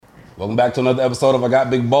Welcome back to another episode of I Got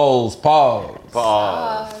Big Bowls. Pause.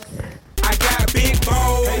 Pause. I got big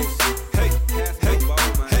bowls. Hey, hey, hey, hey,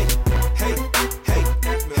 hey, hey,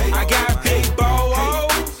 hey. I got big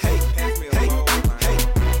bowls. Hey, hey, hey,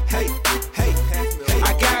 hey, hey, hey.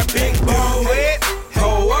 I got big bowls.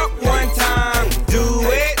 Hold up one time, do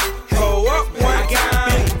it. Hold up one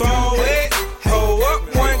time, bowl it. Hold up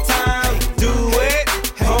one time, do it.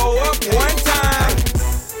 Hold up one time.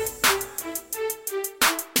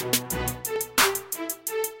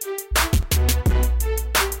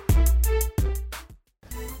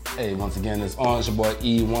 Hey, once again, it's on. It's your boy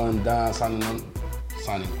E1 Don signing on.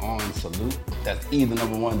 Salute. That's E the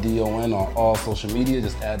number 1 DON on all social media.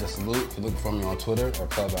 Just add the salute. If you look for me on Twitter or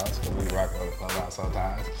Clubhouse, because we rock on Clubhouse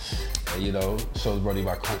sometimes. Shows brought to you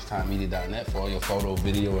by CrunchTimeMedia.net for all your photo,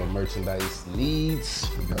 video, and merchandise needs.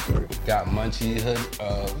 Got Munchie hood.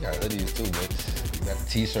 We got hoodies too, but we got the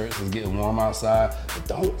t-shirts. It's getting warm outside. But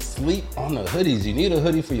don't sleep on the hoodies. You need a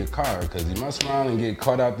hoodie for your car, because you mess around and get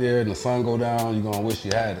caught out there and the sun go down, you're gonna wish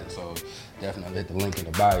you had it. So definitely hit the link in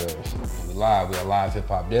the bio. We are live Hip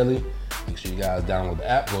Hop Daily. Make sure you guys download the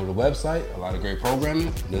app, go to the website. A lot of great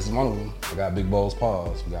programming. This is one of them. I got Big Bowls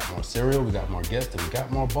Pause. We got more cereal, we got more guests, and we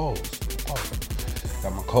got more bowls. Pause.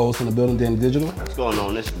 Got my co-host in the building, Danny Digital. What's going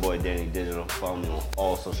on? This your boy Danny Digital. Follow me on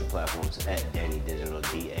all social platforms at Danny Digital,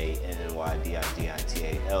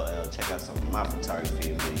 DANNYDIGITALL. Check out some of my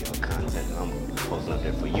photography and video content I'm posting up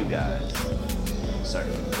there for you guys. Sir.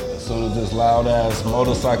 As soon as this loud ass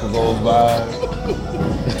motorcycle goes by.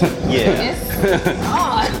 Yeah.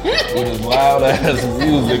 With his loud ass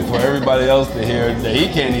music for everybody else to hear that he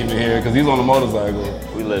can't even hear because he's on a motorcycle.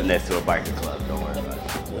 We live next to a biker club. Don't worry about it.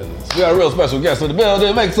 We got a real special guest in the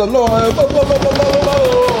building. Make some noise.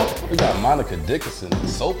 We got Monica Dickinson, the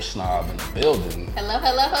soap snob, in the building. Hello,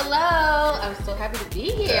 hello, hello. I'm so happy to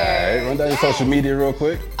be here. All right, run down your social media real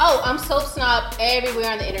quick. Oh, I'm Soap Snob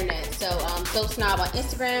everywhere on the internet. So Soap Snob on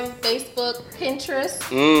Instagram, Facebook, Pinterest,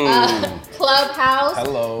 Clubhouse.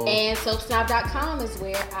 Hello. And soapsnob.com is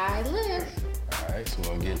where I live. All right, so we're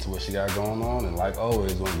going to get into what she got going on. And like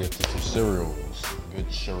always, we're going to get to some cereals. Good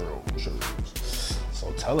cereals.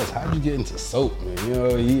 So tell us, how'd you get into soap, man?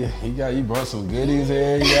 You brought some goodies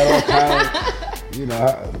here. You got all kinds.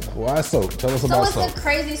 Why soap? Tell us about soap. So it's a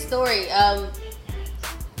crazy story.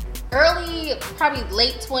 Early, probably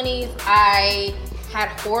late 20s, I had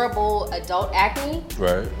horrible adult acne.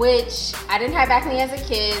 Right. Which I didn't have acne as a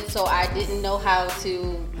kid, so I didn't know how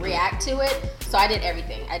to react to it. So I did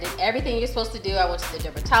everything. I did everything you're supposed to do. I went to the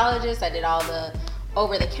dermatologist. I did all the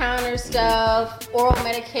over-the-counter stuff, oral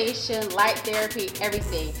medication, light therapy,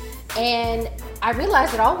 everything. And I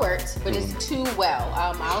realized it all worked, but it's too well.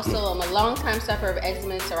 I also am a long-time sufferer of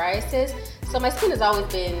eczema and psoriasis, so my skin has always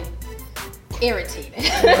been irritated.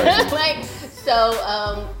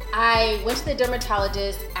 I went to the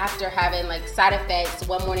dermatologist after having side effects.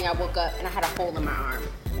 One morning I woke up and I had a hole in my arm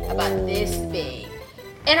about this big.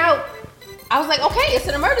 And I was like, okay, it's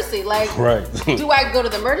an emergency. Right. Do I go to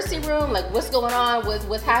the emergency room? What's going on?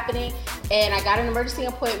 What's happening? And I got an emergency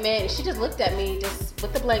appointment, and she just looked at me just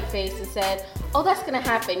with a blank face and said, oh, that's gonna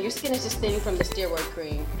happen. Your skin is just thinning from the steroid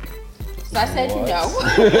cream. So I said no.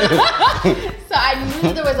 So I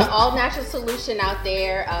knew there was an all-natural solution out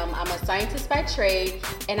there. I'm a scientist by trade,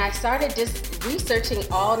 and I started just researching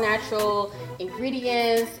all-natural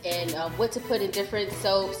ingredients and what to put in different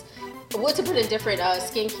soaps, what to put in different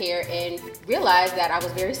skincare, and realized that I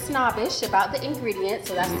was very snobbish about the ingredients.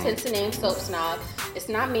 So that's hence the name Soap Snob. It's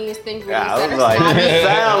not me, it's the ingredients Yeah, I was that are snobby. you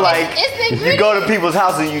sound like It's the you ingredients. go to people's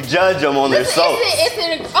house and you judge them on their soaps.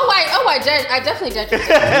 I judge. I definitely judge.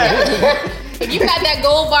 If you got that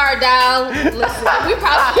gold bar down, listen, I'm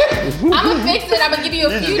gonna fix it. I'm gonna give you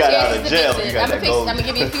a few chances to fix it. I'm gonna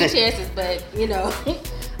give you a few chances, but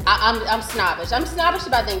I'm snobbish. I'm snobbish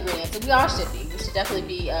about the ingredients, and we all should be. We should definitely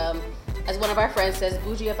be, as one of our friends says,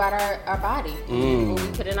 bougie about our body. What we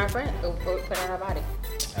put in our body.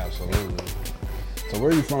 Absolutely. So where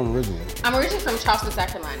are you from originally? I'm originally from Charleston, South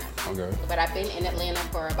Carolina. Okay. But I've been in Atlanta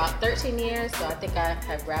for about 13 years, so I think I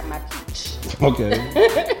have grabbed my peach. Okay.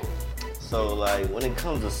 So when it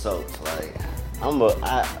comes to soaps, I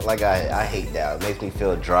hate that. It makes me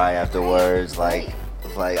feel dry afterwards. I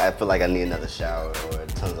feel like I need another shower or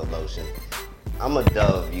tons of lotion. I'm a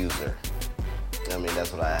Dove user. I mean,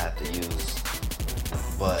 that's what I have to use.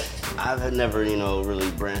 But I've never,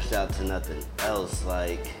 really branched out to nothing else.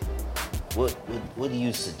 What do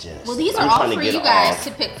you suggest? Well, these are all for you guys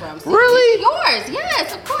to pick from. So really? These are yours.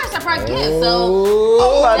 Yes, of course. I brought gifts. So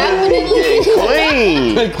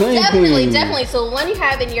definitely. So the one you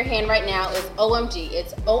have in your hand right now is OMG.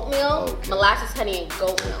 It's oatmeal, molasses, honey, and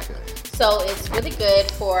goat milk. So it's really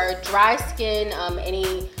good for dry skin,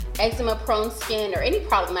 any eczema-prone skin, or any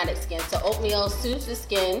problematic skin. So oatmeal soothes the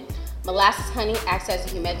skin. Molasses honey acts as a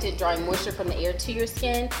humectant, drawing moisture from the air to your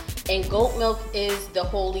skin. And goat milk is the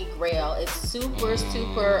holy grail. It's super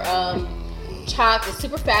chopped. It's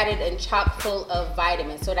super fatted and chock full of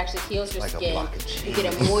vitamins, so it actually heals your Like a skin. block of cheese. You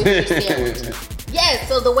get a moisture sandwich. Yes.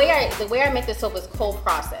 So the way I make this soap is cold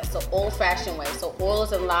processed, so old-fashioned way. So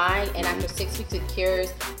oils and lye, and after 6 weeks it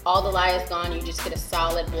cures. All the lye is gone. You just get a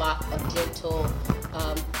solid block of gentle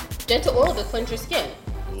oil to cleanse your skin.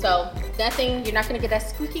 So nothing, you're not gonna get that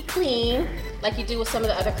squeaky clean like you do with some of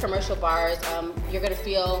the other commercial bars. You're gonna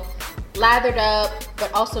feel lathered up,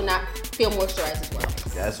 but also not feel moisturized as well.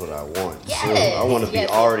 That's what I want. Yes, too. I want to be yes.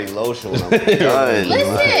 already lotion when I'm done.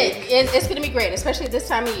 Listen, Like, it's gonna be great, especially this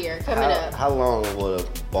time of year coming up. how long will a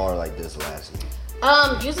bar like this last me?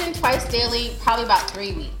 Using twice daily, probably about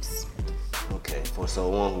 3 weeks. Okay, for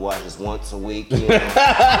someone who washes once a week, you know,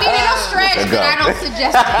 I mean, it'll stretch, but I don't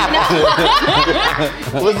suggest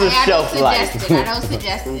it. what's the shelf life? I don't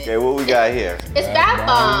suggest it. Okay, what we got here? It's bath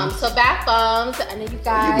bombs. So bath bombs, I know you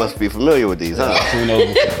guys. You must be familiar with these, huh? Who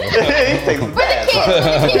knows before? He takes a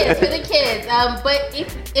bath. For the kids. But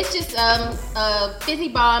it's just a fizzy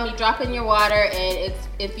balm. You drop in your water, and it's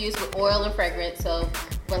infused with oil and fragrance. So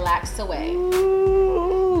relax away.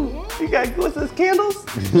 Ooh. You got what's this? Candles?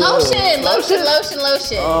 Lotion.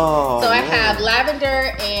 Oh, So I man. have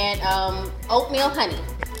lavender and oatmeal honey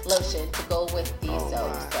lotion to go with these Oh,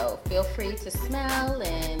 soaps. my. So feel free to smell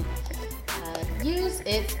and use.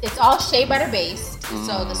 It's all shea butter based.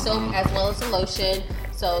 So the soap as well as the lotion.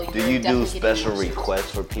 So Do you're you do definitely getting special moisture.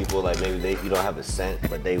 requests for people, like maybe you don't have a scent,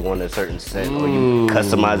 but they want a certain scent, or you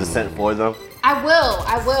customize a scent for them? I will.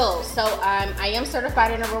 So I am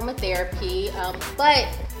certified in aromatherapy, but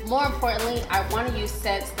more importantly, I want to use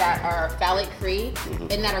scents that are phthalate free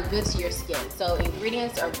and that are good to your skin. So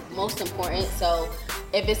ingredients are most important. So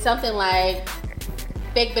if it's something like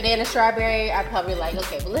baked banana strawberry, I'd probably like,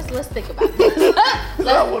 okay, well let's think about this.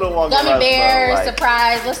 would've walked Gummy around bear, smelling like-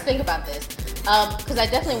 surprise, let's think about this. Because I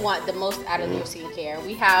definitely want the most out of your skincare.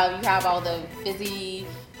 You have all the fizzy,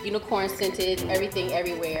 unicorn scented, everything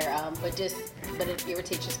everywhere, but it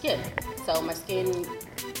irritates your skin. So my skin,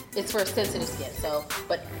 it's for sensitive skin. So,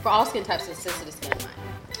 but for all skin types, it's sensitive skin line.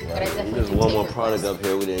 But I definitely There's do one take more requests. product up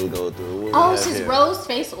here we didn't go through. What we Oh, have it's just here? rose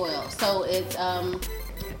face oil. So it's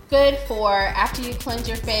good for after you cleanse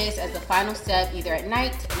your face as the final step, either at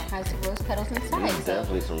night, and it has rose petals inside. There's So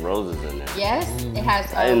definitely some roses in there. yes, it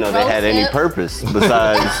has. I didn't know they had any rose purpose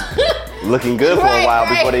besides looking good for a Right, while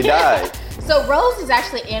right. before they died. So rose is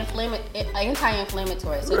actually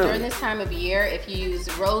anti-inflammatory. So Really? during this time of year, if you use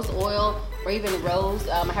rose oil or even rose,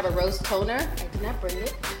 I have a rose toner. I did not bring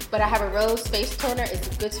it, but I have a rose face toner. It's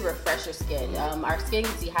good to refresh your skin. Our skin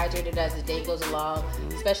gets dehydrated as the day goes along,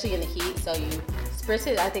 especially in the heat. So you spritz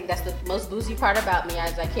it. I think that's the most bougie part about me,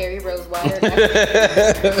 as I carry rose water.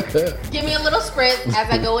 Give me a little spritz as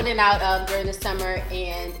I go in and out during the summer,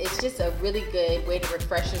 and it's just a really good way to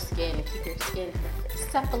refresh your skin and keep your skin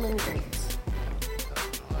supple and great.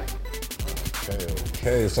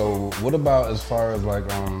 Okay, so what about as far as like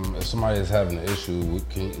if somebody is having an issue,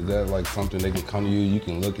 is that like something they can come to you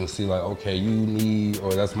can look and see like, okay, you need,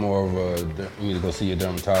 or that's more of you need to go see your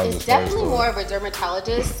dermatologist It's definitely first, or- more of a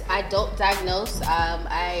dermatologist. I don't diagnose.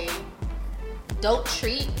 I don't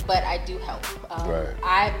treat, but I do help. Right.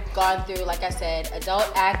 I've gone through, like I said, adult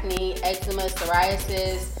acne, eczema,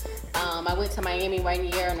 psoriasis. I went to Miami 1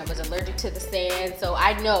 year and I was allergic to the sand, so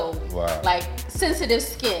I know, Wow. like, sensitive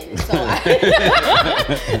skin. So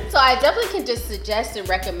I definitely can just suggest and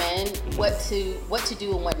recommend what to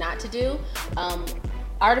do and what not to do.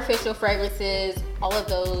 Artificial fragrances, all of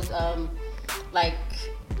those, like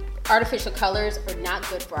artificial colors are not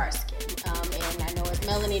good for our skin. And I know as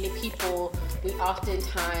melanated people, we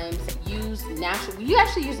oftentimes use natural. We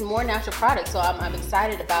actually use more natural products, so I'm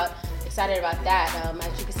excited about that.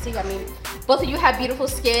 As you can see, I mean, both of you have beautiful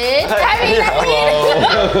skin. I mean,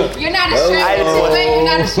 you're not a stranger to it. You're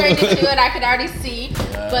not a stranger to it. I could already see.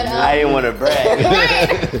 But I didn't want to brag.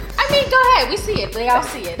 right. I mean, go ahead. We see it. They all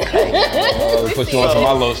see it. We put see you on it. some of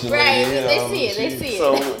my lotion. Right. lady, you They know, see it. They see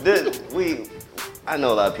So it. I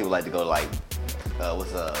know a lot of people like to go to like,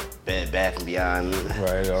 what's Bed Bath and Beyond.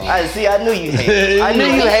 Right. I knew you hated them. I knew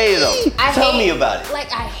you hated them. Tell me about it.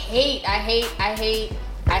 Like I hate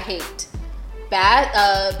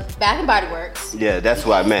Bath and Body Works. Yeah, that's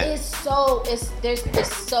what I meant. It's so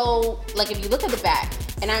like, if you look at the back,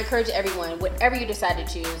 and I encourage everyone, whatever you decide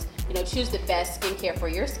to choose, choose the best skincare for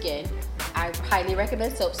your skin. I highly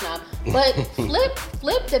recommend Soap Snob, but flip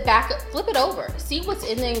the back, flip it over, see what's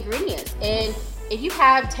in the ingredients, and if you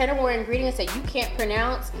have 10 or more ingredients that you can't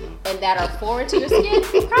pronounce and that are foreign to your skin,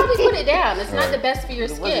 probably put it down. It's not the best for your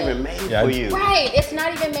It wasn't even skin. made for you. Right, it's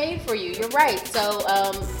not even made for you. You're right. So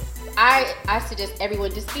I suggest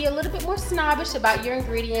everyone just be a little bit more snobbish about your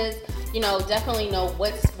ingredients. You know, definitely know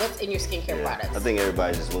what's in your skincare products. I think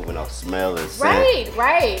everybody's just moving off smell and scent.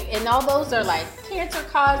 Right. And all those are like cancer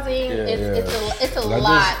causing. It's a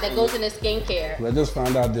lot that goes into skincare. I just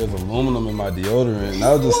found out there's aluminum in my deodorant, and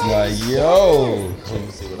I was just like, yo.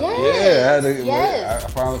 Yes. I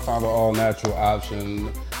finally found an all natural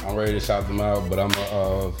option. I'm ready to shout them out, but I'm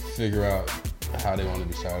gonna figure out how they want to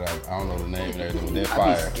be shouted out. I don't know the name and everything, but they're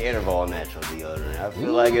I'd fire. be scared of all natural deodorant. I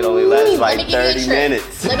feel like it only lasts like 30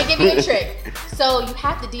 minutes. Let me give you a trick. So you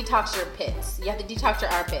have to detox your pits. You have to detox your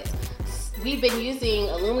armpits. We've been using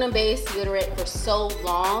aluminum-based deodorant for so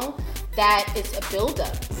long that it's a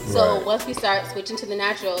buildup. So once we start switching to the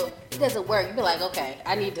natural, it doesn't work. You'd be like, okay,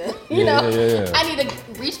 I need to, I need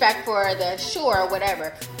to reach back for the Sure or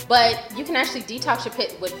whatever. But you can actually detox your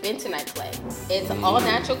pit with bentonite clay. It's all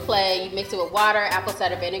natural clay. You mix it with water, apple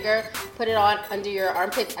cider vinegar, put it on under your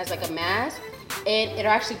armpits as like a mask, and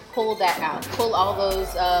it'll actually pull that out, pull all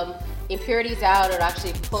those impurities out. It'll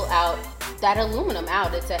actually pull out that aluminum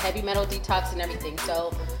out. It's a heavy metal detox and everything.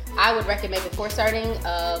 So I would recommend before starting,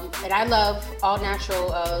 and I love all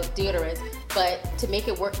natural deodorants, but to make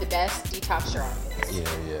it work the best, detox your armpits. Yeah.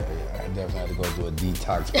 I definitely had to go through a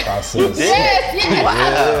detox process. Yes.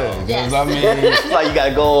 Wow. Because I mean, It's like you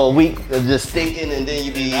gotta go a week of just stinking and then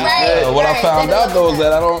you be good. what I found out though is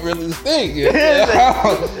that I don't really stink. You know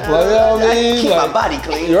what I mean? Keep my body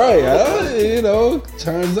clean. Right,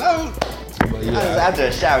 turns out. But After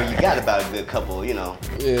a shower, you got about a good couple, it's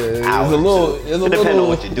hours. a little, Depending on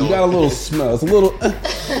what you're doing. You got a little smell. It's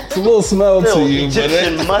a little smell Little to you.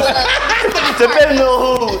 Egyptian must. Depending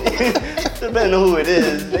on who it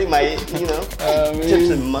is, they might,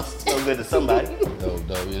 Egyptian must smell good to somebody.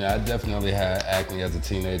 Dope. I definitely had acne as a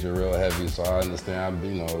teenager, real heavy. So I understand.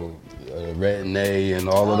 Retin-A and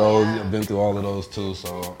all of those. I've been through all of those too.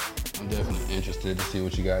 So I'm definitely interested to see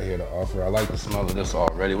what you got here to offer. I like the smell of this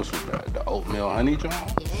already. What's with that? The oatmeal honey, John?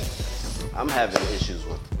 I'm having issues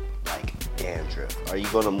with like dandruff. Are you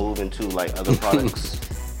gonna move into like other products?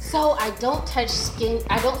 So I don't touch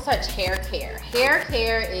hair care. Hair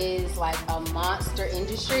care is like a monster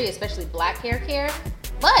industry, especially black hair care.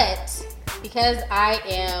 But because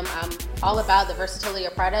I'm all about the versatility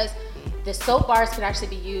of products, the soap bars can actually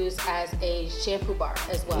be used as a shampoo bar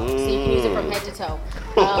as well. So you can use it from head to toe.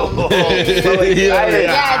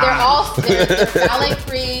 They're phthalate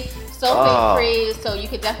free, sulfate free, so you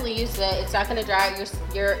could definitely use it's not gonna dry out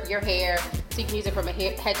your hair, so you can use it from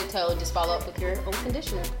head to toe and just follow up with your own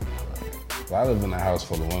conditioner. Well, I live in a house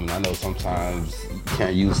full of women. I know sometimes you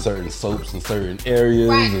can't use certain soaps in certain areas.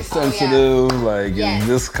 Right. It's sensitive, and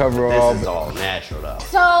this cover all. This is all natural though.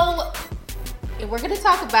 So we're gonna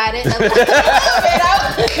talk about it a little bit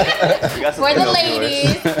for the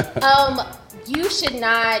ladies.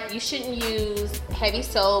 You shouldn't use heavy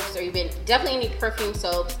soaps or even definitely any perfume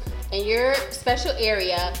soaps in your special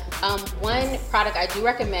area. One product I do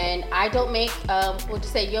recommend, I don't make we'll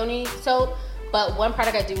just say yoni soap, but one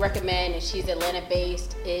product I do recommend, and she's Atlanta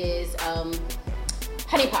based, is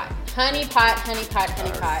Honey Pot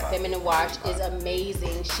Feminine Wash is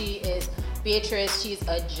amazing. She is Beatrice, she's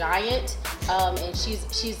a giant, and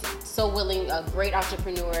she's so willing, a great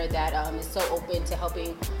entrepreneur that is so open to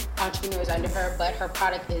helping entrepreneurs under her, but her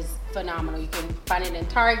product is phenomenal. You can find it in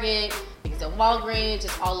Target, you can see Walgreens,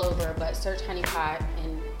 just all over, but search Honey Pot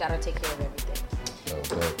and that'll take care of everything.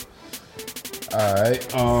 Okay. All right.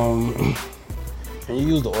 Can you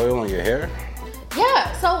use the oil on your hair?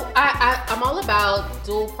 Yeah, so I'm all about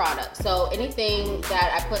dual products. So anything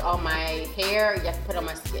that I put on my hair, you have to put on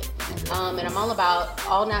my skin. And I'm all about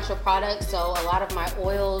all natural products. So a lot of my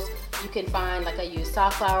oils, you can find, like I use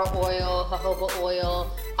safflower oil, jojoba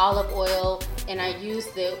oil, olive oil, and I use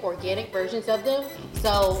the organic versions of them.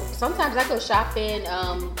 So sometimes I go shopping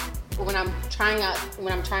when I'm trying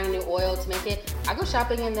new oil to make it. I go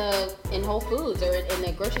shopping in Whole Foods or in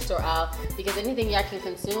the grocery store aisle, because anything I can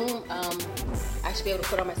consume, I should be able to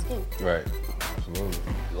put on my skin. Right. Absolutely.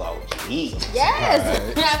 Oh, geez. Yes.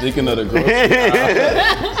 Right. Speaking of the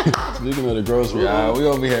grocery aisle, we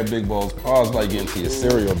over here at Big Bowls. Pause by getting to your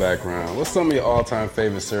cereal background. What's some of your all-time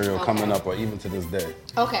favorite cereal coming up, or even to this day?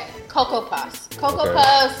 Okay, Cocoa Puffs. Cocoa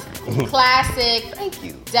Puffs, classic. Thank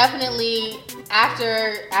you. Definitely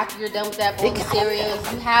after you're done with that bowl of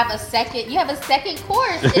cereals, you have a second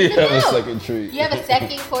course in the milk. A second treat. You have a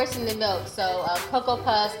second course in the milk. So Cocoa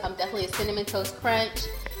Puffs, I'm definitely a Cinnamon Toast Crunch,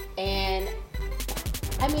 and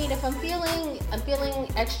I mean, if I'm feeling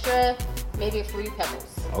extra maybe a Fruity Pebbles.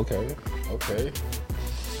 Okay.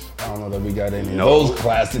 I don't know that we got any No. of those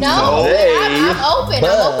classics. No, Hey, I'm open.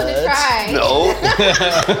 I'm open to but- try. No.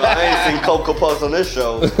 I ain't seen Cocoa Puffs on this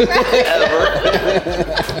show ever.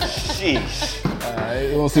 Sheesh. Alright,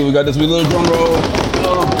 we'll see. We got this wee little drum roll.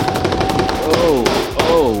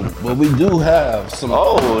 Oh, but we do have some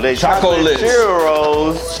Oh, they chocolate Chocolate.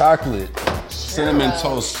 churros. chocolate cinnamon Churros.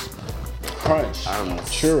 toast crunch I'm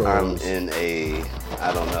churros. in a,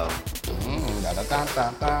 I don't know.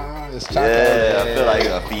 Da-da-da-da-da. It's chocolate. Yeah, I feel like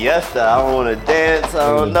a fiesta. I don't want to dance. I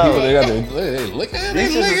don't People, they know. got their, hey, look at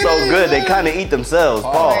These it. shits are so good. They kind of eat themselves.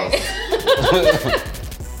 Pause.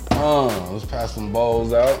 Let's pass some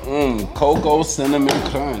bowls out. Cocoa cinnamon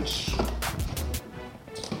crunch.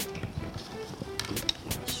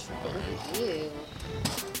 Ew.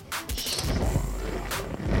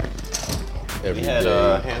 Every had,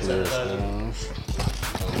 day, hand clear sanitizer. spoons.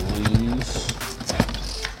 Please.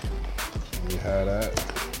 We had that.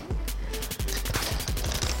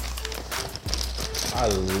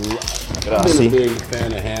 I've been a big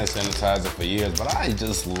fan of hand sanitizer for years, but I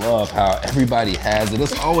just love how everybody has it.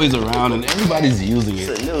 It's always around and everybody's using It's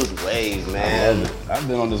it. a new wave, I man. love it. I've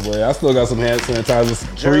been on this way. I still got some hand sanitizers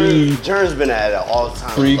Germs been at an all-time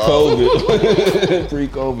low. pre-COVID.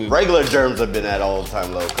 Pre-COVID. Regular germs have been at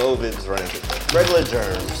all-time low. COVID's rampant. Regular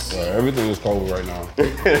germs. Everything is COVID right now.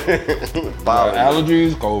 Pollen.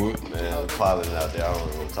 Allergies, COVID. Man, the pollen out there. I don't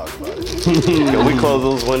really want to talk about it. Can we close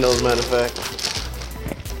those windows, matter of fact?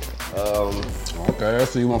 Okay, I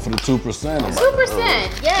see one for the 2%.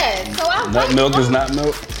 2%, yes. So I'm Nut milk is not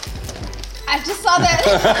milk. I just saw that.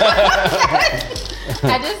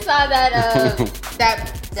 I just saw that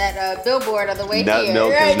that billboard on the way Nut here.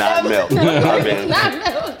 milk is not milk. I've been- Not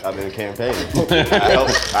milk. I've been campaigning.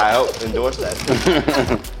 I help endorse that.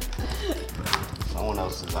 Someone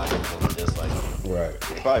else is out here feeling just like me. Right.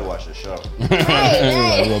 They probably watch the show.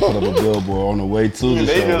 Right, I'm gonna put up a billboard on the way to the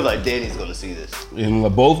They knew show. like Danny's gonna see this. In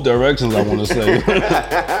both directions, I want to say.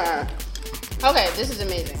 Okay, this is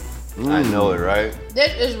amazing. I know it, right?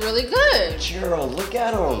 This is really good. Churro, look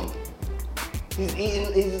at him. He's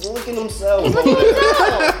eating. He's licking himself. Look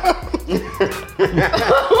at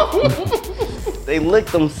They lick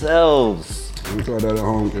themselves. We try that at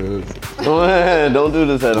home, kids. Go ahead, don't do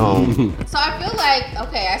this at home. So I feel like,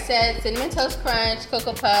 okay, I said Cinnamon Toast Crunch,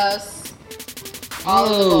 Cocoa Puffs, all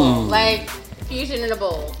in the bowl. Like, fusion in a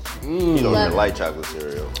bowl. You don't Love even like chocolate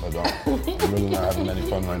cereal. I don't. I'm really not having any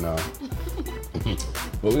fun right now.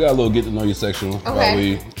 But we got a little get to know you section while Okay.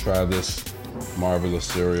 we try this marvelous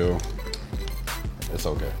cereal. It's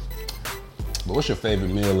okay. But what's your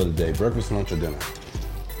favorite meal of the day? Breakfast, lunch, or dinner?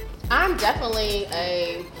 I'm definitely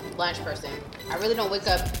a lunch person. I really don't wake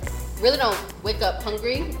up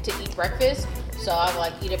hungry to eat breakfast. So I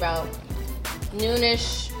like eat about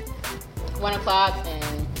noonish, 1 o'clock,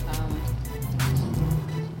 and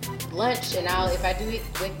lunch. And if I do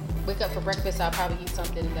wake up for breakfast, I'll probably eat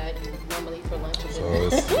something that you would normally eat for lunch or So dinner.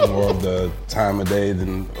 it's more of the time of day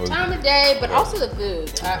than. Or, Time of day, but also the food.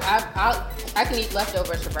 I can eat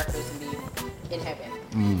leftovers for breakfast and be in heaven.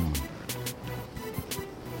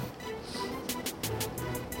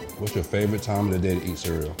 What's your favorite time of the day to eat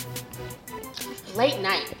cereal? Late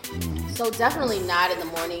night. So definitely not in the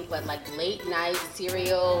morning, but like late night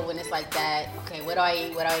cereal when it's like that. Okay, what do I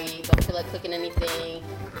eat? Don't feel like cooking anything.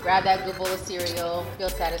 Grab that good bowl of cereal, feel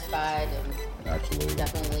satisfied, and Absolutely.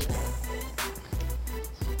 definitely late night.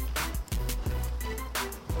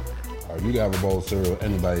 All right, you can have a bowl of cereal.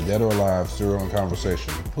 Anybody, dead or alive, cereal and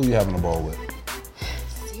conversation. Who you having a bowl with?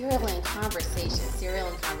 Cereal and conversation.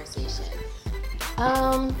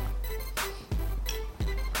 I'm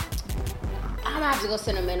gonna have to go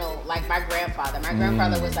sentimental. Like my grandfather. My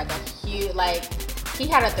grandfather was like a huge, he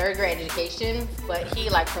had a 3rd grade education, but he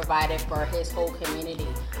provided for his whole community.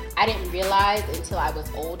 I didn't realize until I was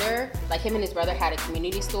older, him and his brother had a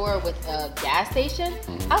community store with a gas station.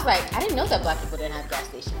 I was like, I didn't know that black people didn't have gas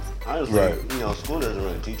stations. Honestly, Right. School doesn't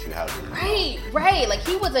really teach you how to do that. Right. Like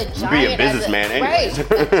he was a giant. be a businessman anyways.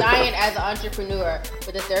 Right, a giant as an entrepreneur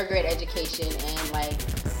with a 3rd grade education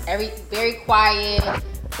and very quiet.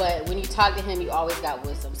 But when you talk to him, you always got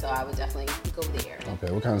wisdom. So I would definitely go there.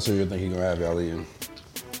 Okay, what kind of cereal you think he gonna have y'all eating?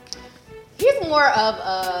 He's more of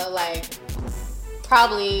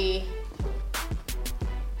probably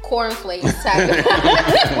cornflakes type.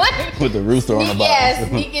 With the rooster on the bottom. Yeah,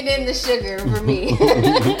 sneaking in the sugar for me.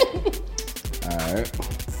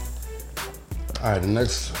 All right, the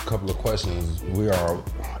next couple of questions we are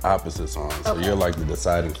opposites on, so Okay. you're like the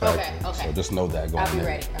deciding factor. Okay. So just know that going I'll be in.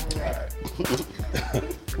 ready.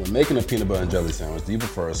 When making a peanut butter and jelly sandwich, do you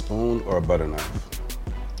prefer a spoon or a butter knife?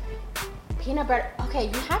 Peanut butter. Okay,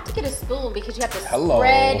 you have to get a spoon because you have to Hello.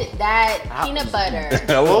 spread that peanut butter.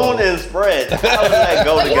 Spoon and spread. How does that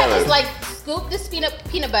go But you have together? to like scoop this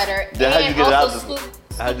peanut butter Then how'd you and get it out also the? scoop.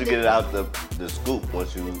 How'd you get it out the scoop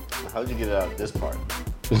once you? How'd you get it out this part?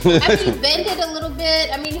 I mean, bend it a little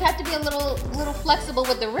bit. I mean, you have to be a little flexible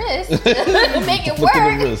with the wrist to make it Look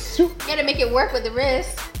at work. the wrist. Shoot. You gotta make it work with the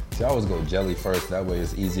wrist. See, I always go jelly first. That way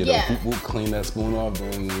it's easier Yeah. to clean that spoon off.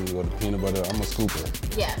 Then you go to peanut butter. I'm a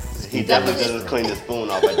scooper. Yeah. He definitely doesn't clean the spoon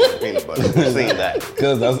off after the peanut butter. I've seen that.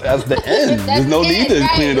 Because that's the end. That's There's no the need end,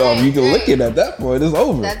 to clean it right, off. You can right. lick it at that point. It's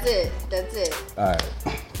over. That's it. That's it. All right.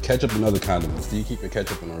 Ketchup and other condiments. Do you keep your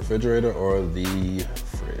ketchup in the refrigerator or the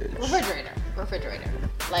fridge? Refrigerator.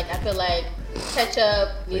 Like I feel like ketchup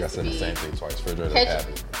I think I needs to said the be same thing twice. Refrigerator ketchup.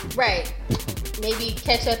 cabinet. Right. Maybe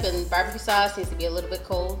ketchup and barbecue sauce needs to be a little bit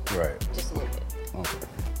cold. Right. Just a little bit.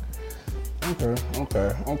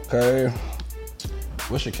 Okay.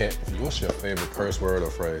 What's your favorite curse word or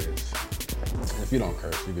phrase? If you don't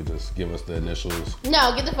curse, you could just give us the initials.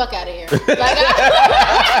 No, get the fuck out of here. Like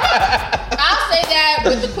I'll say that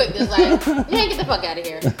with the quickness, like, yeah, get the fuck out of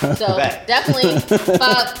here. So Fact. definitely,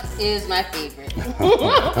 fuck is my favorite.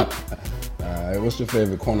 All right. What's your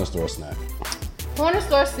favorite corner store snack? Corner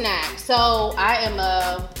store snack. So I am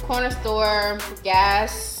a corner store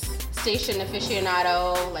gas station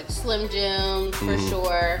aficionado, like Slim Jim for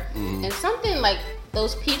sure, and something like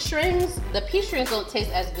those peach rings. The peach rings don't taste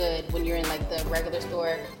as good when you're in like the regular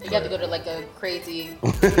store. You have to go to like a crazy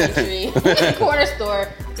country corner store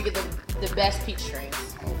to get the best peach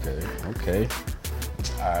rings. Okay.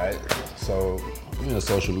 All right. So we're in a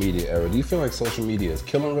social media era. Do you feel like social media is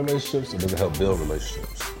killing relationships or does it help build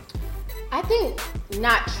relationships? I think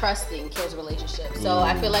not trusting kills relationships. So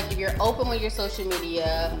I feel like if you're open with your social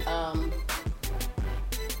media,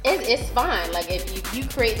 it's fine. Like if you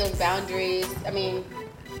create those boundaries, I mean,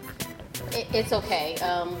 it's okay.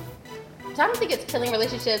 So I don't think it's killing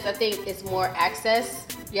relationships. I think it's more access.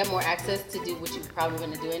 You have more access to do what you probably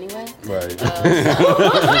want to do anyway. Right.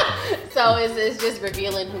 So it's just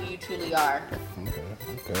revealing who you truly are.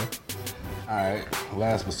 Okay. All right.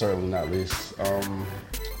 Last but certainly not least,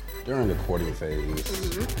 during the courting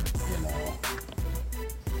phase, you know,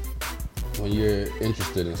 when you're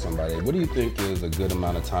interested in somebody, what do you think is a good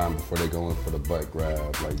amount of time before they go in for the butt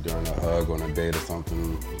grab, like during a hug on a date or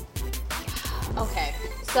something? Okay,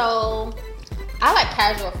 so I like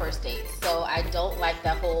casual first dates. So I don't like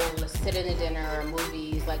that whole let's sit in a dinner or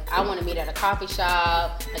movies. Like I want to meet at a coffee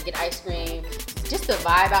shop, like get ice cream, just to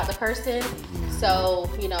vibe out the person. So,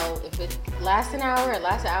 you know, if it lasts an hour, it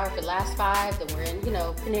lasts an hour. If it lasts 5, then we're in, you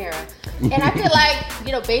know, Panera. And I feel like,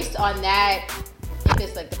 you know, based on that, if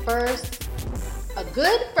it's like the first, a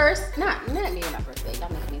good first, not even my first date. Y'all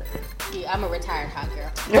make me. Yeah, I'm a retired hot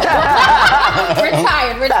girl.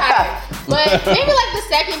 retired. But maybe like the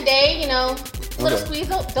second day, you know, little squeeze.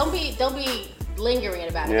 Don't be lingering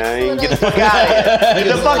about it. Yeah, Just a get the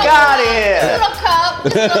little- fuck out of here. Get the fuck out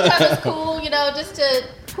of here. Just a little cup is cool, you know, just to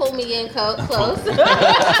pull me in close.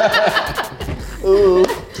 Ooh.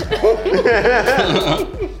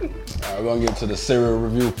 We're gonna get to the cereal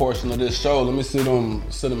review portion of this show. Let me see them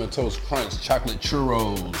Cinnamon Toast Crunch chocolate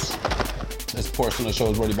churros. This portion of the show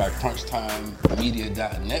is brought to you by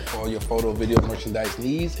CrunchTimeMedia.net for all your photo, video, merchandise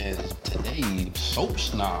needs. And today, Soap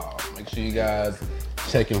Snob. Make sure you guys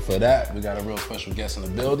check in for that. We got a real special guest in the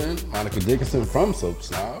building, Monica Dickinson from Soap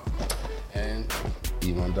Snob, and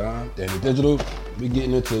Yvonne Don, Danny Digital. We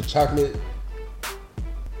getting into chocolate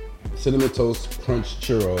Cinnamon Toast Crunch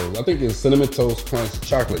Churros. I think it's Cinnamon Toast Crunch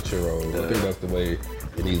Chocolate Churros. I think that's the way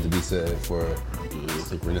it needs to be said for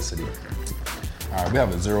synchronicity. All right, we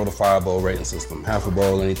have a 0 to 5 bowl rating system. Half a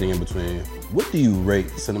bowl, anything in between. What do you rate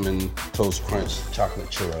Cinnamon Toast Crunch Chocolate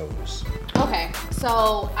Churros? Okay,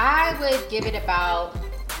 so I would give it about,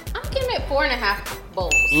 I'm giving it 4.5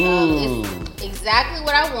 bowls. It's exactly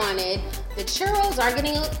what I wanted. The churros are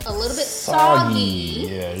getting a little bit soggy.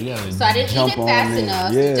 Yeah, you gotta So I didn't jump eat it on fast in.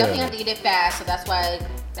 enough. Yeah. You definitely have to eat it fast, so that's why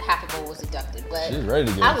the half a bowl was deducted. But She's ready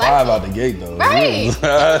to get I a like 5 it. out the gate though. Right.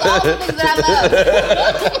 That's all the things that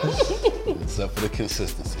I love. Except for the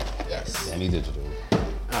consistency. Yes. Danny Digital. All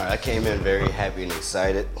right, I came in very happy and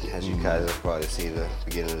excited, as you guys have probably seen the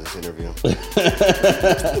beginning of this interview.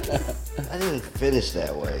 I didn't finish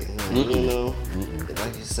that way, you know.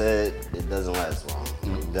 Like you said, it doesn't last long.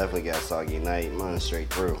 Definitely got a soggy night, mine is straight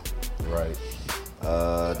through. Right.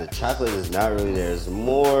 The chocolate is not really there. It's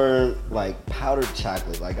more like powdered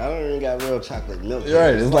chocolate. Like I don't even got real chocolate milk.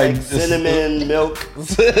 Right, It's it's like like- cinnamon milk.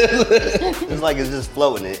 It's like it's just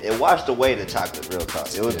floating. It washed away the chocolate real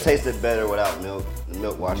talk. It would tasted better without milk. The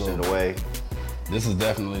milk washed it away. This is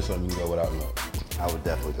definitely something you can go without milk. I would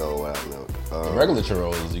definitely go without milk. The regular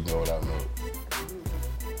churros, you can go without milk.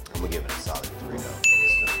 I'm gonna give it a solid 3 though.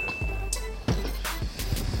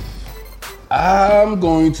 I'm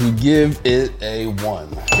going to give it a 1.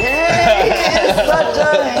 Dang, such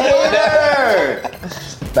a hater!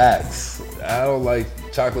 Facts. I don't like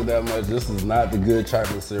chocolate that much. This is not the good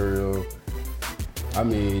chocolate cereal. I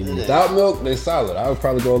mean, without milk, they solid. I would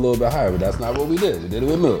probably go a little bit higher, but that's not what we did. We did it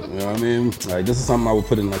with milk. You know what I mean? Like, this is something I would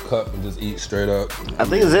put in a cup and just eat straight up. I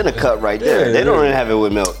think it's in a cup right there. Yeah, They don't yeah. even have it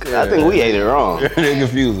with milk. I think we ate it wrong. They're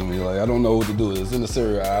confusing me. Like, I don't know what to do. It's in the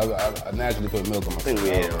cereal. I naturally put milk on my I think we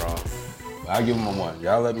ate it wrong. I'll give them a 1.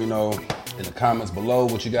 Y'all let me know in the comments below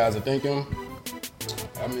what you guys are thinking.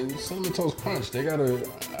 I mean, Cinnamon Toast Crunch, I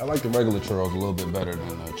like the regular churros a little bit better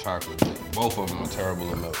than the chocolate. Both of them are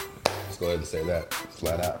terrible in milk. Let's go ahead and say that,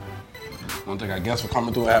 flat out. One thing I guess for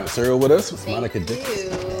coming through and having cereal with us was Monica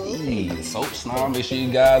Dixon. Hey, Soap Snob, make sure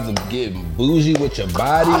you guys are getting bougie with your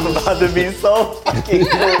body. I'm about to be so fucking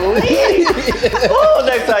clean. Oh,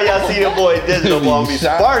 next time y'all see your boy Digital Ball be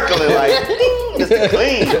sparkling like Mr.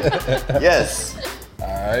 Clean. Yes. All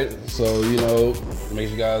right, so make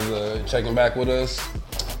sure you guys checking back with us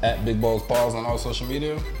at Big Balls Paws on all social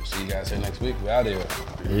media. See you guys here next week. We out here.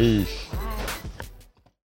 Peace.